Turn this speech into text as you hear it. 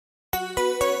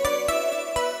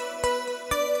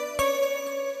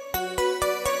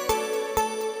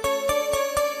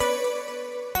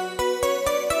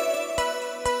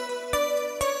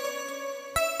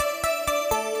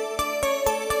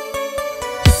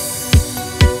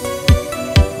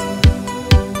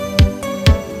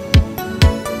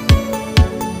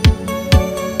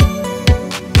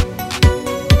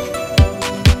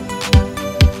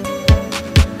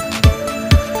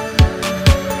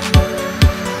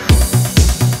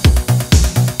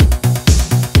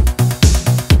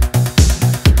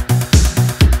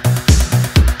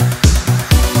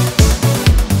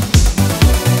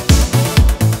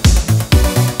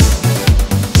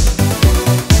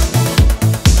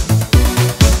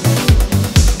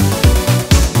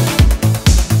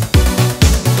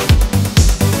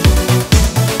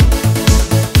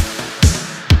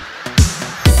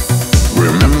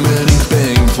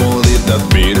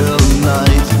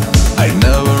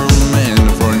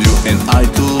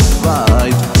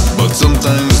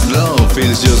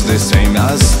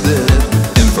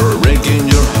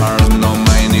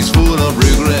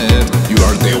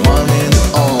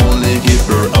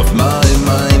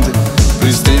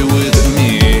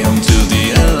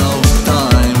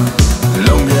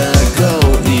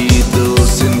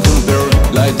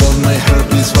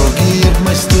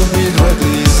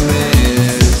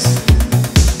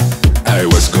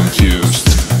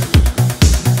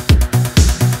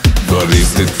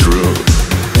is the truth?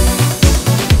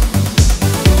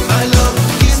 My love,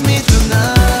 kiss me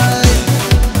tonight.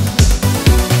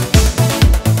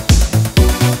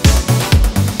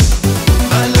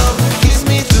 My love, kiss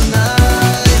me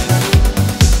tonight.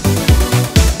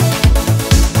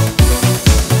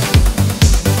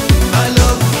 My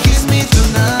love, kiss me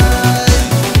tonight.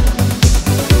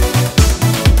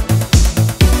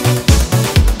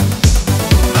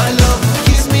 My love,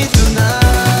 kiss me tonight.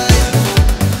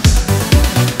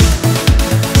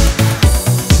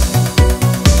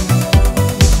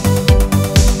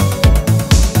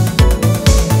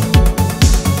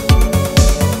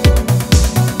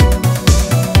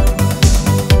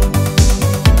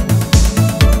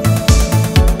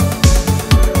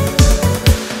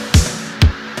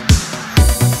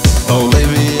 Oh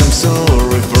baby, I'm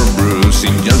sorry for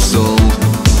bruising your soul.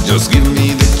 Just give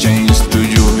me the chance to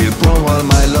you heal all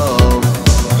my love.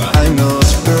 I'm not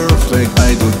perfect,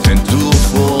 I do tend to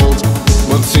fall,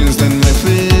 but since then my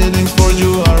feelings for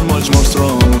you are much more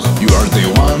strong. You are the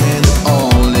one and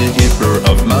only keeper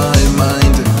of my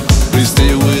mind. Please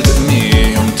stay with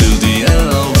me until the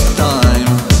end of time.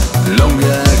 Long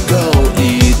ago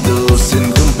it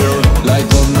doesn't compare. Light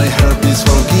on my heart, please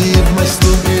forgive my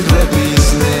stupid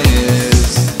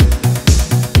recklessness.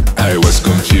 I was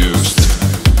confused,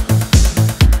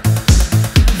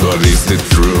 but it's the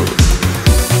truth.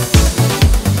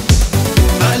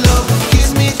 My love,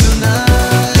 kiss me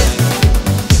tonight.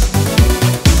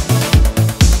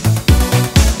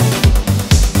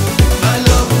 My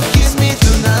love, kiss me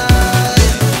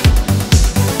tonight.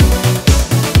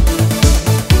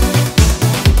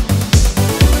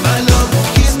 My love,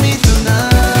 kiss me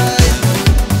tonight.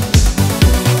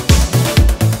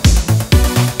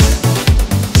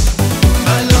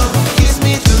 My love, kiss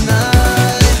me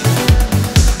tonight.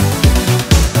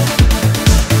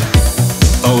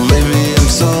 Oh baby, I'm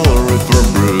sorry for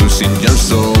bruising your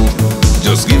soul.